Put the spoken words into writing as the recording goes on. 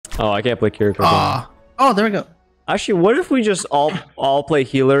Oh, I can't play Kiriko. Oh, there we go. Actually, what if we just all play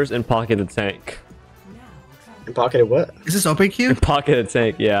healers and pocket a tank? In pocket of what? Is this open queue? Pocket a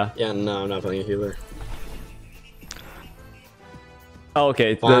tank, yeah. Yeah, no, I'm not playing a healer. Oh,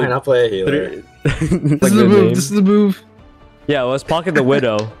 okay. Fine, I'll play a healer. This is the move. This is the move. Yeah, let's pocket the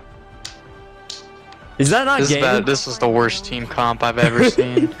Widow. Is that not game? This is the worst team comp I've ever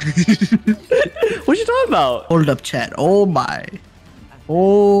seen. What you talking about? Hold up, chat. Oh my.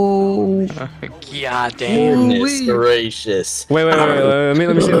 Oh. God damn. Goodness gracious. Wait. Let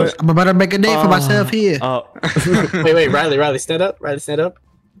me see. I'm about to make a name for myself here. Oh. wait, Riley, stand up. Riley, stand up.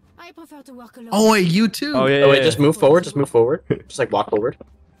 I prefer to walk alone. Oh wait, you too. Oh yeah. Oh wait, just move forward. Just move forward. Just like walk forward.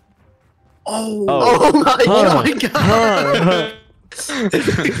 Oh. Oh my Oh god. my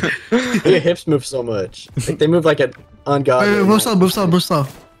god. Your hips move so much. Like, they move like an ungodly. Wait, move slow, move slow, move slow.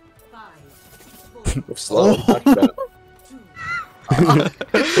 Move slow. Talk about.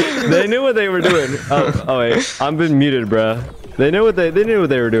 They knew what they were doing. Oh wait, I'm been muted, bruh. They knew what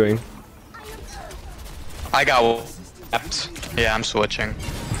they were doing. I got whacked. Yeah, I'm switching.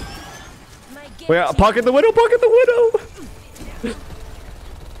 Wait, pocket the Widow, pocket the Widow.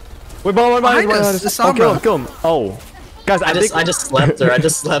 Wait, ball, Behind us, oh, kill him. Oh, guys, I just slept her. I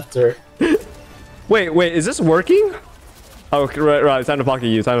just slept her. Wait, is this working? Oh, right. It's time to pocket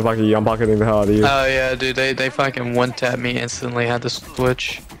you. It's time to pocket you. I'm pocketing the hell out of you. Oh yeah, dude, they fucking one tap me instantly. Had to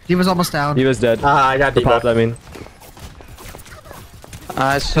switch. He was almost down. Diva's dead. I got The pop, I mean.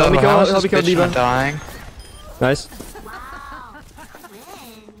 So Help me kill- how is help this me kill bitch Diva. not dying? Nice.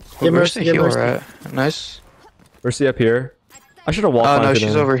 Give Where's the Mercy, give healer Mercy. at? Nice. Mercy up here. I should have walked. Oh no, onto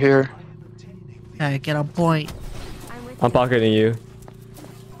she's them. over here. Okay, get on point. I'm pocketing you.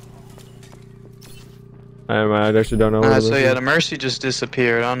 I actually don't know. Where So this yeah, is. the Mercy just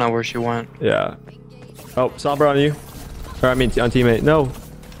disappeared. I don't know where she went. Yeah. Oh, Sombra on you. Or I mean, on teammate. No.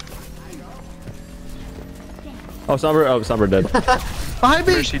 Oh, Sombra dead. Behind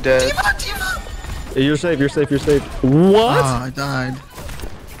me. Mercy dead. You're safe. You're safe. What? Oh, I died.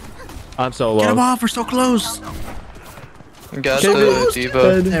 I'm so Get him low. off. We're so close. Got Kill the me.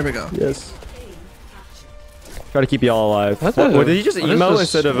 Diva. There we go. Yes. Try to keep y'all alive. What, the- did he just what is emo this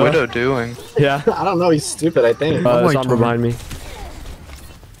instead of Widow doing? Yeah. I don't know. He's stupid. I think. boy, Sombra Tor. behind me.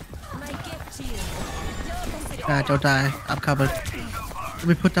 Don't die. I'm coming. Let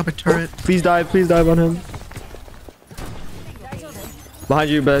me put up a turret. Please dive on him. Behind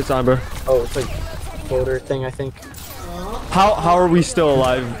you, bad Sombra. Oh, it's like folder thing. I think. How are we still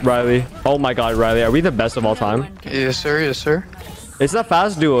alive, Riley? Oh my God, Riley, are we the best of all time? Yes sir, yes sir. It's that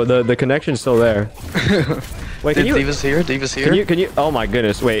fast duo. The connection's still there. Wait, can you? Diva's here, Diva's here. Can you? Oh my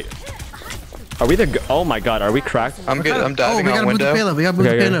goodness, wait. Are we the? Oh my God, are we cracked? I'm good, I'm Oh, diving we on gotta move the window. payload. We gotta move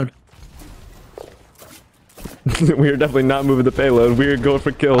Okay, the payload. We are definitely not moving the payload. We are going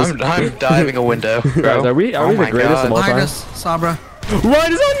for kills. I'm diving a window, bro. Guys, are we Oh the my greatest of God. all Behind time? us, Sabra.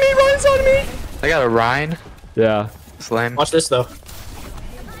 Ryan is on me. Ryan's on me. I got a Rhine. Yeah. Slam. Watch this though.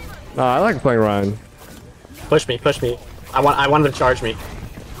 I like playing Ryan. Push me. I want him to charge me.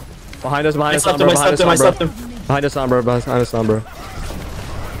 Behind us, I slept Sombra, him. I behind us, slept him. I slept Sombra. him. Behind us, Sombra.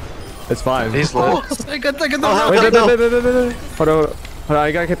 It's fine. He's low. I got the Wait. Hold on.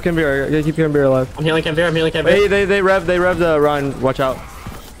 I gotta keep Canberra. I gotta keep Canberra alive. I'm healing Canberra. Wait, they revved the Ryan. Watch out.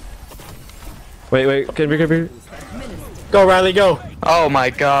 Wait. Canberra. Go, Riley, go. Oh my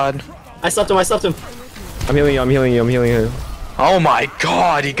God. I slept him. I'm healing you. Oh my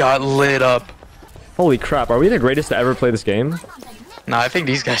God, he got lit up. Holy crap, are we the greatest to ever play this game? No, I think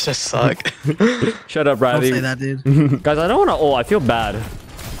these guys just suck. Shut up, Don't Riley. say that, dude. Guys, I don't wanna. Oh, I feel bad.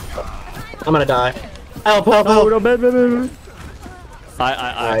 I'm gonna die. Help. No, bad.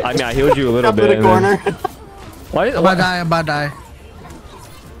 I mean, I healed you a little Up bit. in the and then- corner. Why? I'm about to die.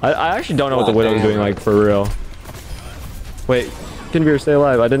 I actually don't know what the Widow's doing, like, for real. Wait, Canberra, stay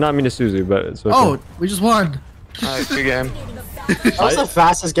alive. I did not mean to Suzu, but it's okay. Oh, we just won. Alright, good game. That was the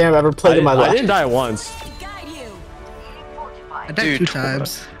fastest game I've ever played in my I life. didn't die once. I died Dude, 2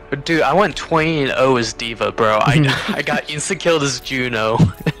 times. But dude, I went 20-0 as Diva, bro. I got insta-killed as Juno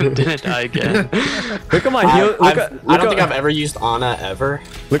and didn't die again. Look at my heal. I don't think I've ever used Ana ever.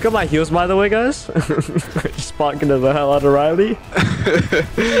 Look at my heals, by the way, guys. Just pocketing the hell out of Riley.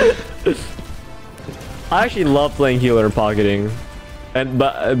 I actually love playing healer and pocketing,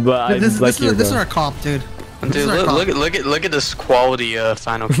 but I This like is our comp, dude. This Dude, is our comp. look at this quality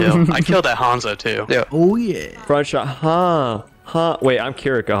final kill. I killed that Hanzo too. Yeah. Oh yeah. front shot. Huh. Wait, I'm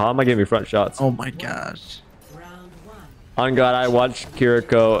Kiriko. How am I giving front shots? Oh my gosh. On God, I watched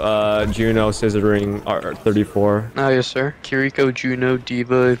Kiriko, Juno scissoring R34. Oh yes, sir. Kiriko, Juno,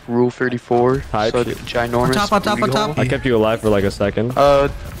 Diva, Rule 34. Type So shit. ginormous. On top. booty hole. I kept you alive for like a second.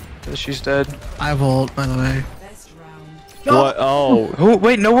 She's dead. I have ult, by the way. What? Oh. Oh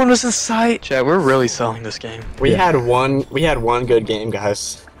wait, no one was in sight. Chat, we're really selling this game. We had one good game,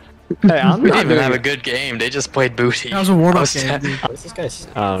 guys. Hey, I'm We not didn't even doing have a good game. They just played booty. That was a warm-up was game, sad. dude. What's this guy's?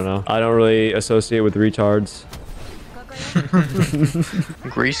 I don't know. I don't really associate with retards.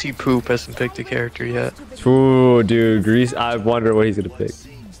 Greasy Poop hasn't picked a character yet. Ooh, dude, Grease. I wonder what he's gonna pick.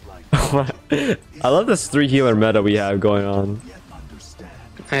 I love this 3 healer meta we have going on.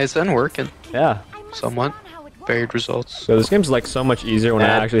 Hey, it's been working. Yeah. Somewhat. Varied results. So this game's like so much easier when I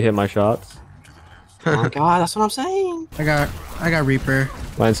actually hit my shots. Oh my god, that's what I'm saying. I got Reaper.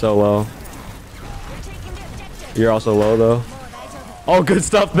 Mine's so low. You're also low though. Oh, good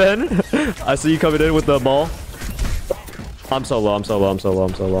stuff, Ben. I see you coming in with the ball. I'm so low. I'm so low. I'm so low.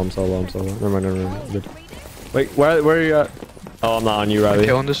 I'm so low. I'm so low. I'm so low. Never mind. Never mind. Good. Wait, where are you at? Oh, I'm not on you, Riley.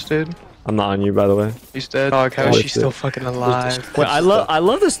 Killing this dude. I'm not on you, by the way. He's dead. Dog, how is Oh, she still fucking alive? Wait, I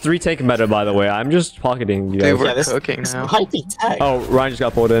love this 3 tank meta, by the way. I'm just pocketing you guys. Dude, we're this cooking now. might be tech. Oh, Ryan just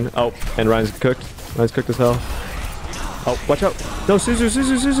got pulled in. Oh, and Ryan's cooked. Ryan's cooked as hell. Oh, watch out. No,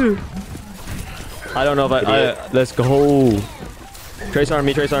 Suzu. I don't know if let's go. Trace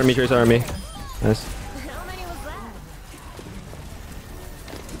army. Nice.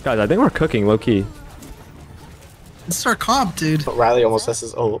 Guys, I think we're cooking low key. This is our comp, dude. But Riley almost has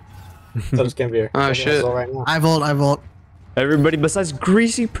his ult. So just gonna be Oh, shit. right now. I vote. Everybody besides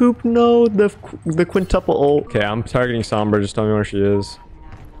Greasy Poop, no, the quintuple ult. Okay, I'm targeting Sombra. Just tell me where she is.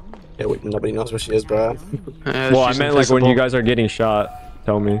 Yeah, wait, nobody knows where she is, bro. Well, I meant like when you guys are getting shot.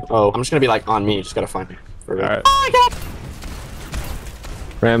 Tell me. Oh, I'm just gonna be like on me. You just gotta find me. For real. All right. Oh my god.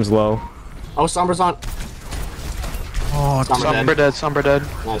 Ram's low. Oh, Sombra's on. Oh, Sombra dead.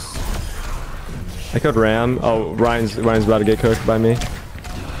 Nice. I killed Ram. Oh, Ryan's about to get cooked by me.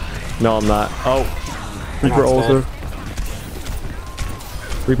 No, I'm not. Oh, Reaper also.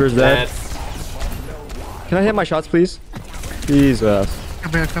 Reaper's dead. Can I hit my shots, please? Jesus.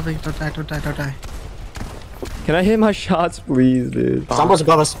 come here. Don't die. Can I hit my shots, please, dude? Sombra's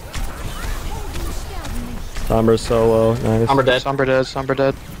above us. Sombra's so low. Nice. Sombra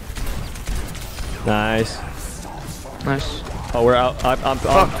dead. Nice. Nice. Oh, we're out.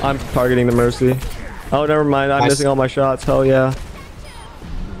 I'm targeting the Mercy. Oh, never mind. I'm missing all my shots. Hell yeah.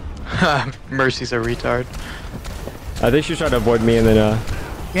 Mercy's a retard. I think she's trying to avoid me and then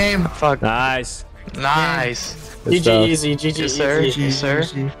Game. Fuck. Nice. Nice. Good GG stuff. easy. GG Yes, sir. easy. Yes, sir.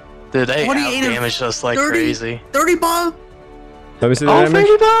 Dude, they 28 of damaged us like 30. crazy. 30 bomb. Let me see the Oh, damage.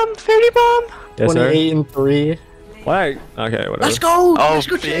 30 bomb! 30 bomb! Yes, sir. 28 and 3. Why? Okay, whatever. Let's go. Oh, Let's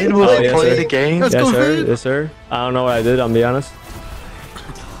go. Ben, will they yes, play sir. the game? Let's Yes, go, sir. Finn. Yes, sir. I don't know what I did. I'm be honest.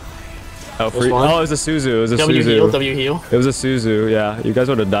 Oh, free. one? Oh, it was a Suzu. It was a W heal. Suzu. W heal. It was a Suzu. Yeah, you guys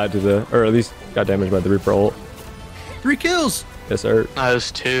would have died to the, or at least got damaged by the Reaper ult. 3 kills. Yes, sir. I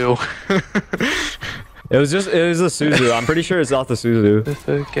was 2. It was a Suzu. I'm pretty sure it's not the Suzu.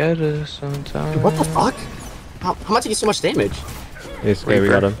 Forget it sometimes. What the fuck? How am I taking so much damage? Yes, okay, we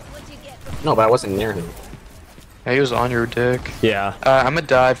got him. No, but I wasn't near him. Hey, he was on your dick. Yeah. I'm gonna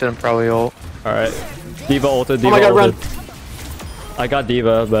dive, then probably ult. All right. Diva ulted. Diva Oh my god, run! ulted. I got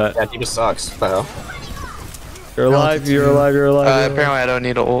Diva, but Yeah, Diva sucks. What the hell? you're alive. You're alive. You're alive. You're alive. Apparently I don't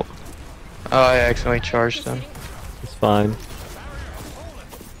need to ult. Oh, I accidentally charged him. It's fine.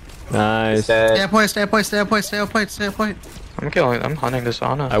 Nice. Stay on point. I'm hunting this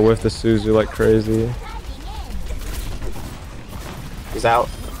Ana. I whiffed the Suzu like crazy. He's out.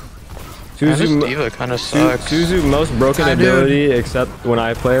 Man, this Suzu, Diva kinda sucks. Suzu most broken Dude. ability except when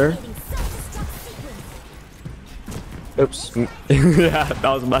I play her. Oops. Yeah,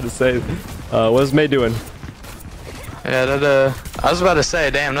 I was about to say. What's May doing? Yeah, that, I was about to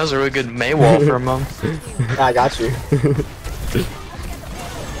say, damn, that was a really good May wall for a month. Yeah, I got you.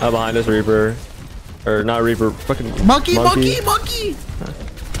 I'm behind us, Reaper. Or not Reaper, fucking Monkey.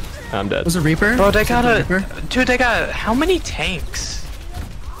 I'm dead. Was it Reaper? Bro, they got Reaper? dude, they got how many tanks?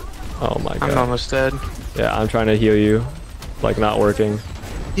 Oh my I'm god. almost dead. Yeah, I'm trying to heal you. Like, not working.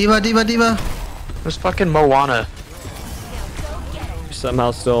 Diva. There's fucking Moana. Somehow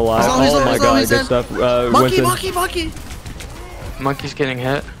still alive. He's Oh low, my he's low, god, he's good dead. stuff. Monkey. Winston. Monkey's getting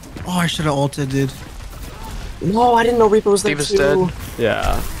hit. Oh, I should have ulted, dude. No, I didn't know Reaper was there Diva's too. dead.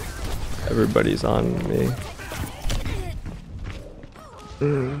 Yeah. Everybody's on me.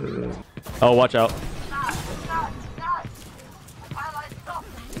 Oh, watch out.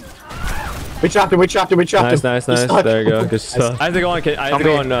 We chopped him. Nice. He's stuck. There you go. Good stuff. I have to go on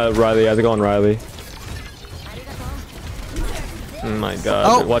Riley. I have to go on Riley. Oh my god.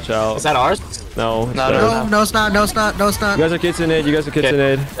 Oh. Watch out. Is that ours? No. It's No, theirs. No, it's not. You guys are kitchen-aid.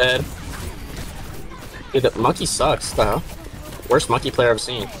 Dead. Dude, the monkey sucks, though. Worst monkey player I've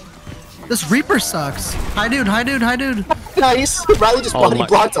seen. This Reaper sucks. Hi, dude. Hi, dude. Hi, dude. Nice. Riley just Oh body my-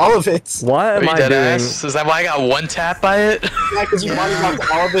 blocked all of it. What Are am you I dead doing? ass? Is that why I got one tap by it? Yeah, because you body blocked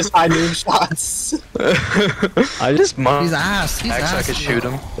all of his high noon shots. I just. He's ass. He's Actually, I ass. could shoot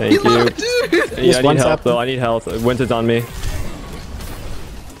him. Thank you. Dude. Yeah, I one need help tap. though. I need health. Winter's on me.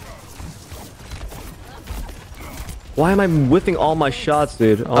 Why am I whiffing all my shots,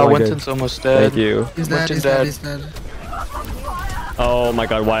 dude? Oh, my Winston's God. almost dead. Thank you. He's dead. Winston He's dead. dead. He's dead. Oh my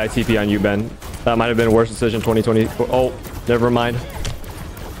God, why I TP on you, Ben? That might have been a worst decision 2024. Oh, never mind.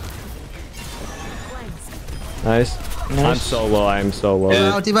 Nice. I'm so low. I'm so low.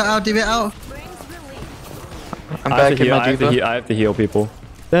 Yeah. Out, D.Va out, D.Va out. I'm I have back to in heal. my diva. I have to heal people.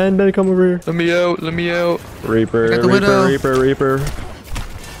 Ben, come over here. Let me out. Let me out. Reaper, I got the Reaper, widow. Reaper.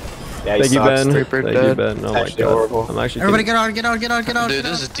 Yeah, he Thank you, sucks. Ben. Reaper Thank you, dead. Ben. Oh my Actually God. horrible. I'm actually. Everybody getting- get out, get out, get out, get out. Dude, get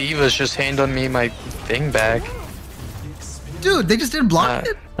this out. diva's just handing me my thing back. Dude, they just didn't block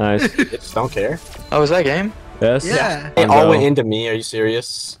it. Nice. They just don't care. Oh, was that game? Yes. Yeah. They I'm all down. went into me. Are you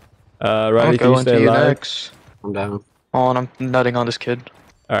serious? I'll Riley, can go you into stay you alive? next. I'm down. Hold on, I'm nutting on this kid.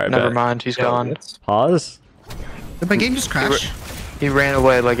 All right. Never bet. mind, he's gone. Pause. Did my game just crash? He ran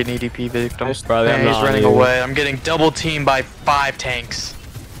away like an EDP victim. Nice. Riley, I'm Yeah, he's not on running you. away. I'm getting double teamed by 5 tanks.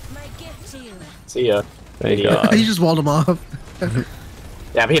 See ya. Thank Idiot. God. He just walled him off.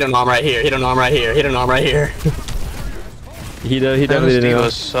 Yeah, but he don't know I'm right here. He don't know I'm right here. He don't know I'm right here. He Man, definitely this didn't know.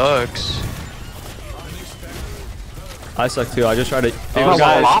 diva sucks. I suck too. I just tried to. Oh, Oh, wall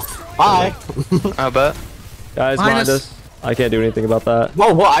guys, off. Bye. I bet. guys, Behind mind us. us. I can't do anything about that.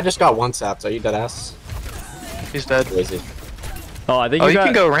 Whoa, whoa! I just got one sapped. Are you dead ass? He's dead. Who is he? Oh, I think Oh, you you got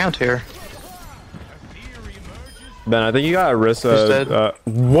can go around here. Ben. I think you got Who's Arissa. dead?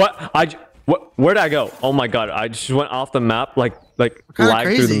 What? What? Where'd I go? Oh my God! I just went off the map like Kinda lagged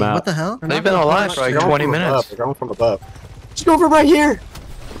through crazy. the map. What the hell? They've been alive for like They're going 20 from minutes. above. They're going from above. Just go over right here.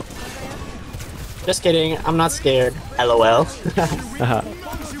 Just kidding. I'm not scared. LOL.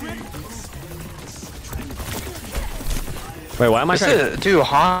 Wait, why am I This trying? is, dude,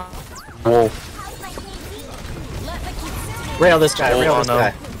 huh? Wolf. Rail this guy. Rail Oh, this no.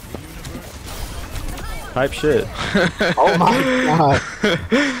 guy. Type shit. Oh my god.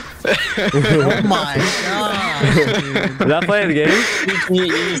 Oh my god. Is that playing the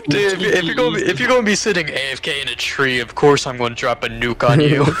game? Dude, if you're gonna be sitting AFK in a tree, of course I'm gonna drop a nuke on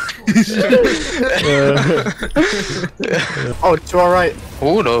you. Oh, to our right.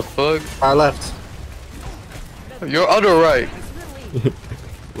 Who the fuck? Our left. You're other right.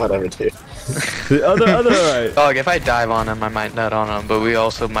 Whatever, dude. The other right. Dog, if I dive on him, I might nut on him, but we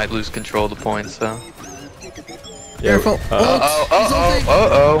also might lose control of the points, so. Careful.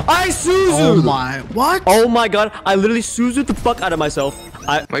 Oh. I Oh Suzu. my. What? Oh my God! I literally Suzu the fuck out of myself.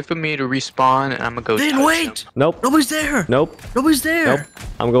 Wait for me to respawn, and I'm gonna go Then touch wait. him. Nope. Nobody's there. Nope. Nobody's there. Nope.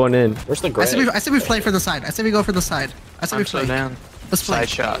 I'm going in. Where's the I gray? said we play for the side. I said we go for the side. I said we I'm so play. down. Let's play. Side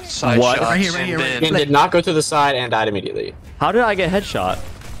shot, side What? shot. Right here, right here, right and He then- did not go to the side and died immediately. How did I get headshot?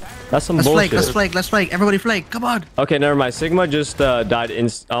 That's some Let's bullshit. flake. Let's flake. Let's flake. Everybody flake. Come on. Okay, never mind. Sigma just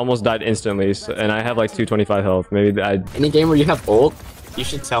almost died instantly, and I have like 225 health. Maybe I. Any game where you have ult, you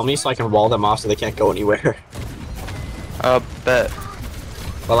should tell me so I can wall them off so they can't go anywhere. Bet.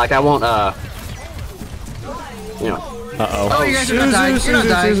 But like I won't you know. Oh, you guys are not dying. You're not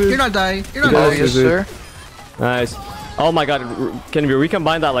dying. You're not dying. You're not Oh, dying. yes, sir. Nice. Oh my God, Kenny, we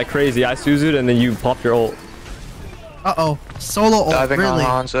combined that like crazy. I Suzu'd and then you popped your ult. Uh-oh. Solo ult. Diving Really?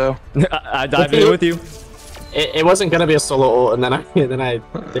 on Hanzo. I dived in with you. It wasn't gonna be a solo ult and then I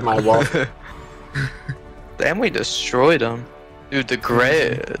did my wall. Damn, we destroyed him. Dude, the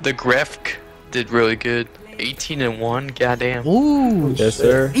Grefk did really good. 18-1, goddamn. Ooh. Yes,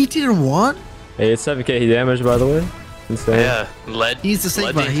 sir. 18 and 1? Hey, it's 7k damage, by the way. Insane. Yeah, led. He's the led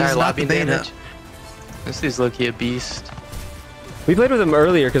Sigma, the he's entire not lobby the beta. damage. This is low-key a beast. We played with him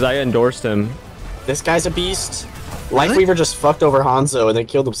earlier because I endorsed him. This guy's a beast. Lightweaver just fucked over Hanzo and then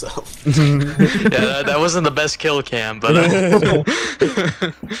killed himself. Yeah, that wasn't the best kill cam, but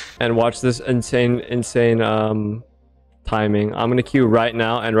And watch this insane timing. I'm gonna queue right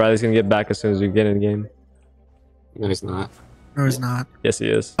now, and Riley's gonna get back as soon as we get in the game. No, he's not. No, he's not. Yes, he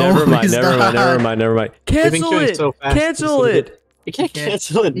is. Oh, Never mind. he's Never mind. not. Never mind. Never mind. been Cancel queuing it. so fast. Cancel it. You can't can't-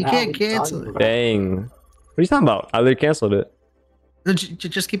 cancel it you now. can't What are you cancel talking it. about? Dang. What are you talking about? I literally canceled it. No,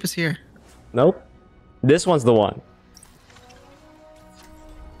 just keep us here. Nope. This one's the one.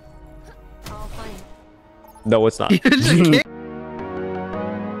 No, it's not. Just kick-